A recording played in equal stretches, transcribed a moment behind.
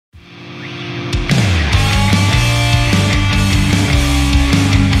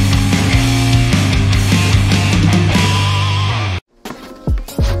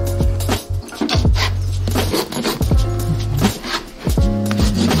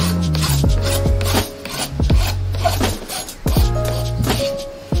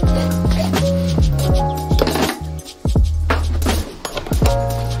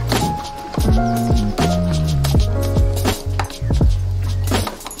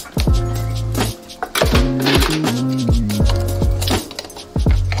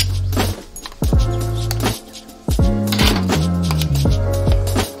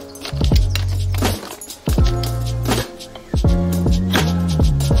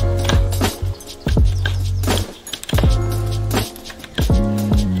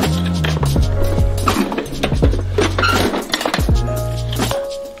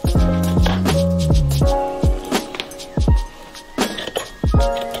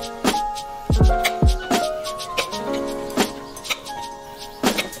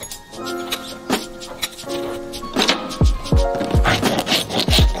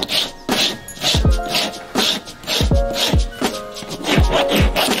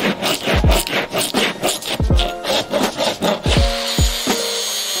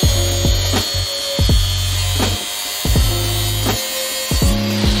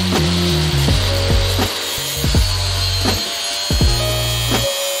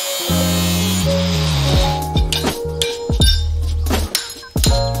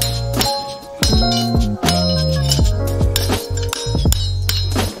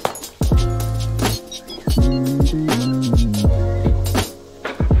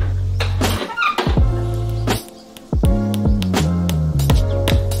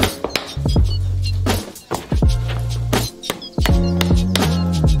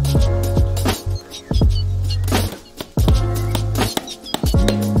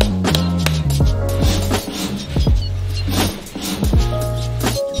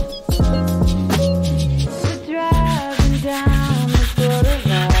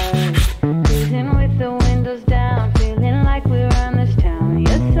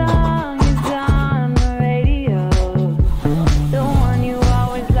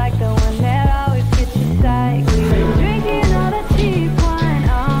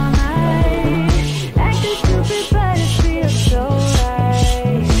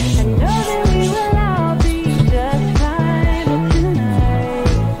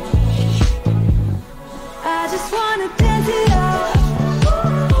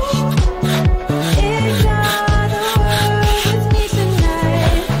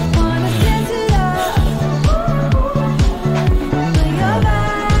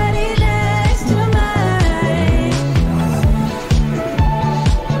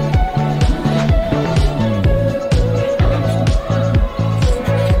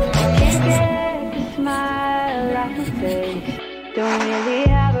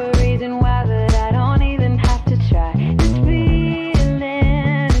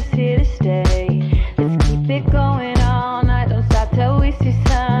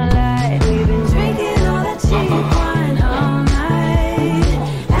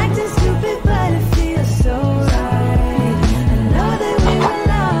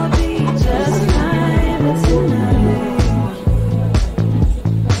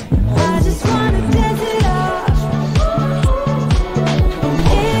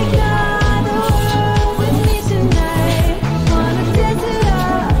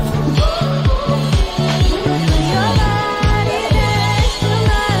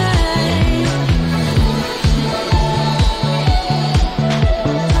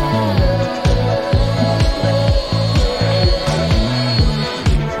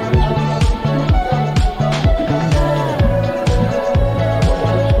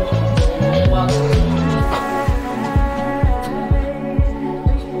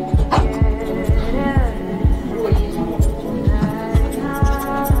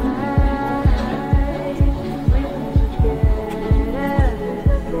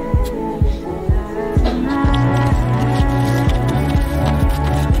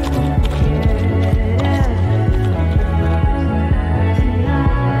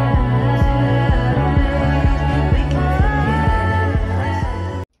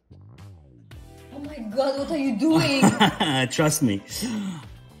Trust me.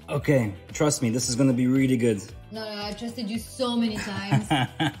 Okay, trust me, this is gonna be really good. No, I trusted you so many times.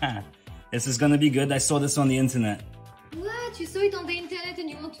 This is gonna be good. I saw this on the internet. What? You saw it on the internet and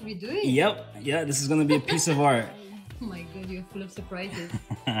you want to redo it? Yep, yeah, this is gonna be a piece of art. Oh my god, you're full of surprises.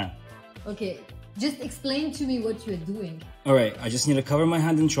 Okay, just explain to me what you're doing. Alright, I just need to cover my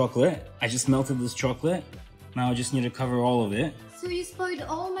hand in chocolate. I just melted this chocolate. Now I just need to cover all of it. So you spoiled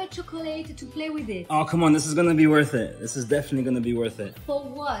all my chocolate to play with it? Oh, come on, this is gonna be worth it. This is definitely gonna be worth it. For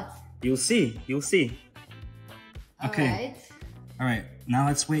what? You'll see, you'll see. Okay. Alright, now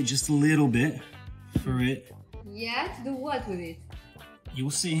let's wait just a little bit for it. Yeah, to do what with it? You'll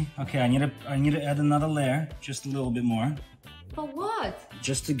see. Okay, I need to add another layer, just a little bit more. For what?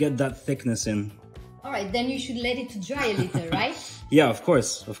 Just to get that thickness in. Alright, then you should let it to dry a little, right? Yeah, of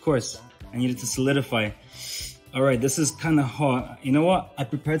course, of course. I need it to solidify. Alright, this is kind of hot. You know what? I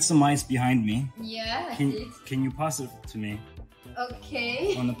prepared some ice behind me. Yeah, I see it. Can you pass it to me?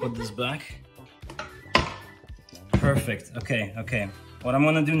 Okay. I'm gonna put this back. Perfect. Okay, okay. What I'm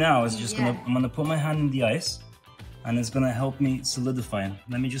gonna do now is I'm gonna put my hand in the ice, and it's gonna help me solidify.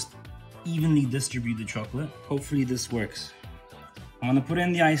 Let me just evenly distribute the chocolate. Hopefully this works. I'm gonna put it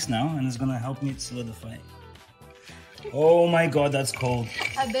in the ice now, and it's gonna help me solidify. Oh my god, that's cold.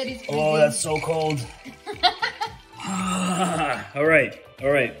 I bet it's freezing. Oh, that's so cold. All right,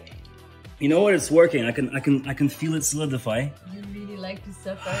 all right. You know what? It's working. I can feel it solidify. You really like to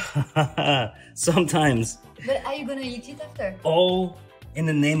suffer. Sometimes. But are you gonna eat it after? All in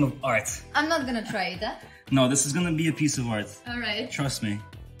the name of art. I'm not gonna try it, huh? No, this is gonna be a piece of art. All right. Trust me.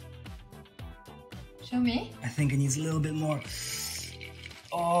 Show me. I think it needs a little bit more.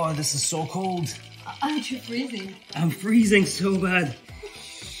 Oh, this is so cold. Aren't you freezing? I'm freezing so bad.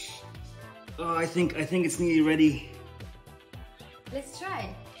 Oh, I think it's nearly ready. Let's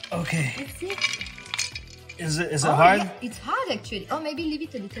try. Okay. Let's see. Is it hard? Yeah, it's hard actually. Oh, maybe leave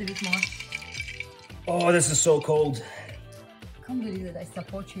it a little bit more. Oh, this is so cold. I can't believe that I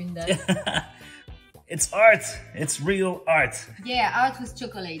support you in that. It's art. It's real art. Yeah, art with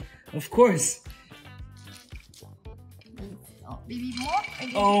chocolate. Of course. Oh, maybe more.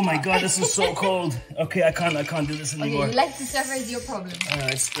 Oh my god, this is so cold. Okay, I can't do this anymore. Okay, let's surface your problem.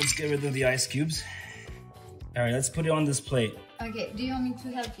 Let's get rid of the ice cubes. All right, let's put it on this plate. Okay, do you want me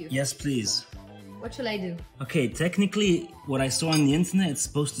to help you? Yes, please. What shall I do? Okay, technically, what I saw on the internet, it's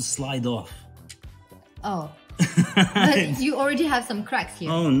supposed to slide off. Oh. But you already have some cracks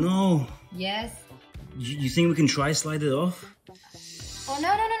here. Oh no. Yes. You think we can try slide it off? Oh no,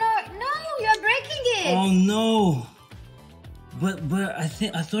 you're breaking it. Oh no. But I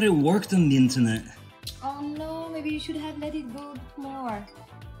thought it worked on the internet. Oh no, maybe you should have let it go more.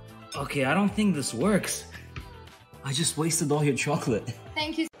 Okay, I don't think this works. I just wasted all your chocolate.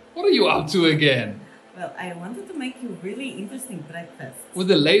 Thank you. What are you up to again? Well, I wanted to make you really interesting breakfast. With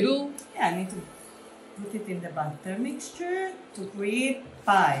the ladle? Yeah, I need to put it in the butter mixture to create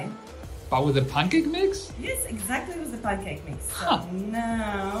pie. But with the pancake mix? Yes, exactly with the pancake mix. Huh. So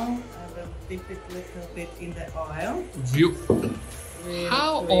now I will dip it a little bit in the oil.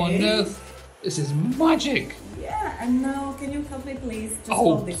 How on earth? This is magic. Yeah, and now can you help me please just Oh,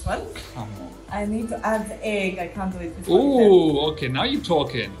 hold this one? come on. I need to add the egg. I can't do it with Ooh, okay, now you're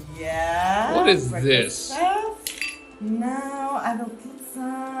talking. Yeah. What is breakfast this? stuff. Now I will put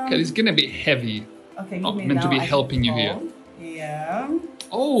some... Okay, it's gonna be heavy. Okay, Not give me meant to now, be I helping you can here. hold. Yeah.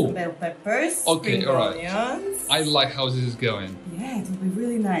 Oh, Bell peppers, okay, spring alright. onions. I like how this is going. Yeah, it will be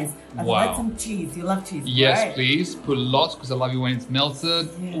really nice. I will Wow. add some cheese. You love cheese, Yes, right? please. Put lots because I love you when it's melted.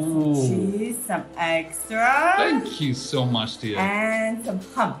 Yes, Ooh. some cheese, some extra. Thank you so much, dear. And some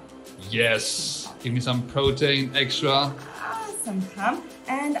ham. Yes. Give me some protein extra. Some ham.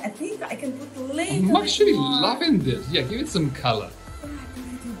 And I think I can put a little I'm bit actually more. loving this. Yeah, give it some color. I think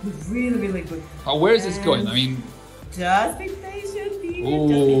it will be really, really good. But where is this going? I mean, Just be patient, dear. Ooh.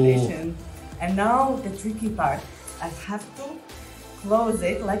 Just be patient. And now the tricky part. I have to close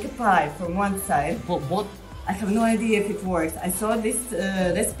it like a pie from one side. what? I have no idea if it works. I saw this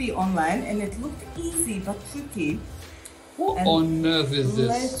recipe online and it looked easy but tricky. What And on earth is this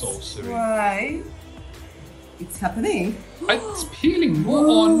let's sorcery? try. It's happening. It's peeling. What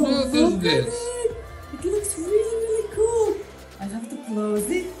on earth is look at this? it. It looks really, really cool. I have to close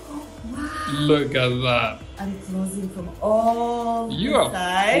it. Wow. Look at that. I'm closing from all You the are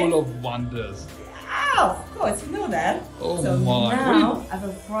sides. full of wonders. Yeah, of course, you know that. Oh so my. now I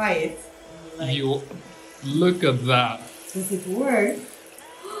will fry it. Like, You look at that. does it work?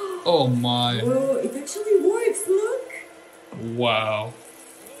 Oh my. Oh, it actually works. Look. Wow.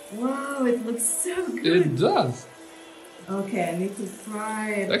 Wow, it looks so good. It does. Okay, I need to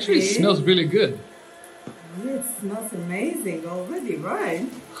fry it. It actually smells really good. It smells amazing already, right?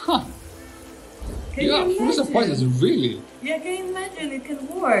 Huh. Can Yeah, you I'm surprised. imagine? It's really. Yeah, can you imagine it can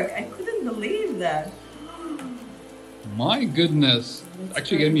work? I couldn't believe that. My goodness.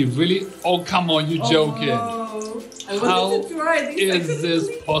 Actually getting me really. Oh, come on, you're joking. Oh, I How wanted to try this. I is couldn't this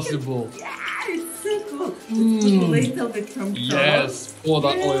believe it. possible? Yeah, it's so cool. Let's put a little bit from top. Yes, pour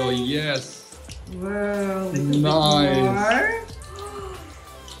that oil, yes. Wow, little Nice. bit more.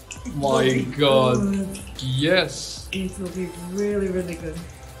 It will My be God. good. Yes. It will be really, really good.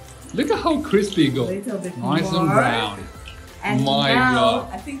 Look at how crispy it got. Little bit Nice and more. brown. And My now, God.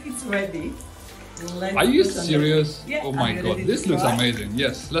 I think it's ready. Let's Are you put on the- serious? Yeah, Oh are my you God, ready this to looks try? amazing.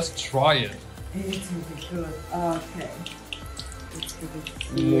 Yes, let's try it. It will be good. Okay. Let's put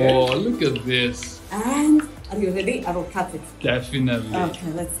it here. Whoa, look at this. And are you ready? I will cut it. Definitely.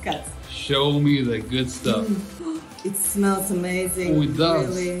 Okay, let's cut. Show me the good stuff. It smells amazing. Oh, it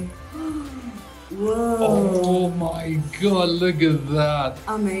does. Really. Whoa. Oh my God, look at that.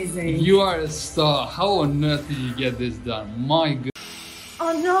 Amazing. You are a star. How on earth did you get this done? My God.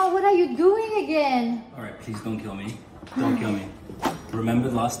 Oh no, what are you doing again? All right, please don't kill me. Don't kill me. Remember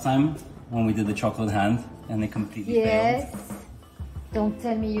last time when we did the chocolate hand and it completely Yes. failed? Don't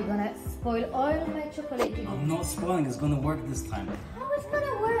tell me you're gonna spoil all my chocolate again. I'm not spoiling. It's gonna work this time. How is it gonna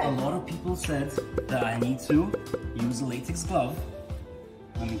A work? lot of people said that I need to use a latex glove.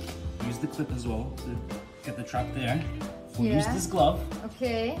 Let me use the clip as well to get the trap there. We'll use Yeah. this glove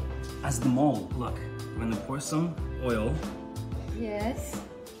Okay. as the mold. Look, we're gonna pour some oil. Yes.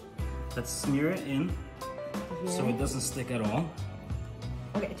 Let's smear it in so it doesn't stick at all.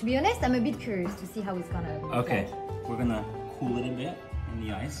 Okay, to be honest, I'm a bit curious to see how it's gonna look Okay, like. we're gonna cool it a bit in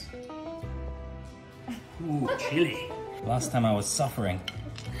the ice. Ooh, chilly. Last time I was suffering.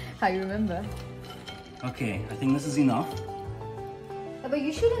 I remember. Okay, I think this is enough. But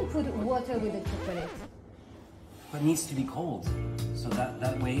you shouldn't put water with the chocolate. But it needs to be cold. So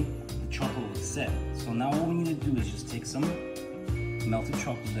that way the chocolate will set. So now all we need to do is just take some melted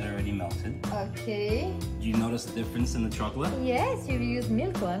chocolate that already melted. Okay. Do you notice the difference in the chocolate? Yes, you use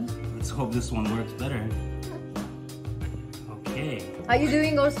milk one. Let's hope this one works better. Okay. Are you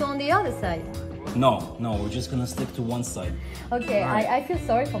doing also on the other side? No, we're just gonna stick to one side. Okay, Right. I feel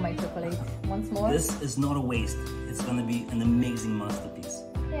sorry for my chocolate. Once more. This is not a waste. It's gonna be an amazing masterpiece.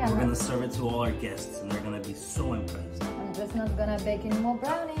 Yeah, We're gonna serve it to all our guests and they're gonna be so impressed. I'm just not gonna bake any more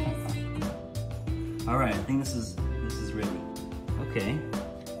brownies. Alright, I think this is ready. Okay.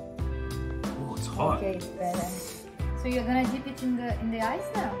 Oh, it's hot. Okay, it's better. So you're gonna dip it in the ice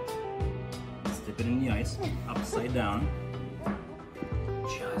now? Let's dip it in the ice, upside down.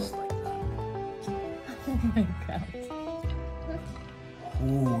 Just like that. Oh my god.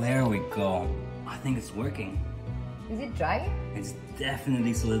 Oh, there we go. I think it's working. Is it dry? It's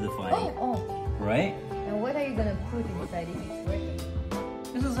definitely solidifying. Oh. Right? And what are you gonna put inside if it's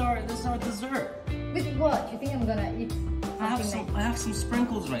working? This is our dessert. With what? You think I'm gonna eat I something like... have some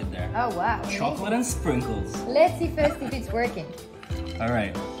sprinkles right there. Oh wow. Chocolate and sprinkles. Let's see first if it's working.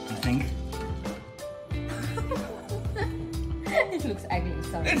 Alright, I think It looks ugly,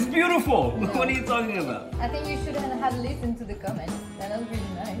 sorry. it's beautiful. No. What are you talking about? I think you should have listened to the comments. That was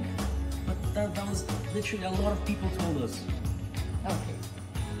really nice. But that was literally a lot of people told us. Okay.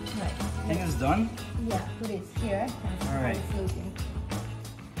 Right. I think it's done. Yeah, put it here and see how Alright. it's looking.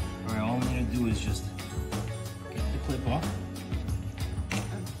 Alright, all we need to do is just get the clip off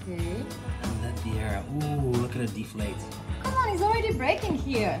Okay. and let the air out. Ooh, look at it deflate. Come on, it's already breaking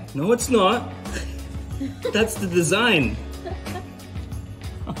here. No, it's not. That's the design.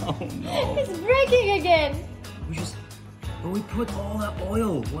 Oh no. It's breaking again. But we put all that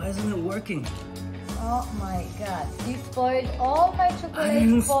oil. Why isn't it working? Oh my god. You spoiled all my I chocolate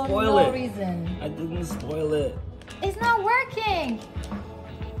didn't for spoil no it. reason. I didn't spoil it. It's not working.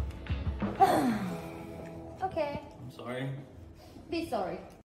 Okay. I'm sorry. Be sorry.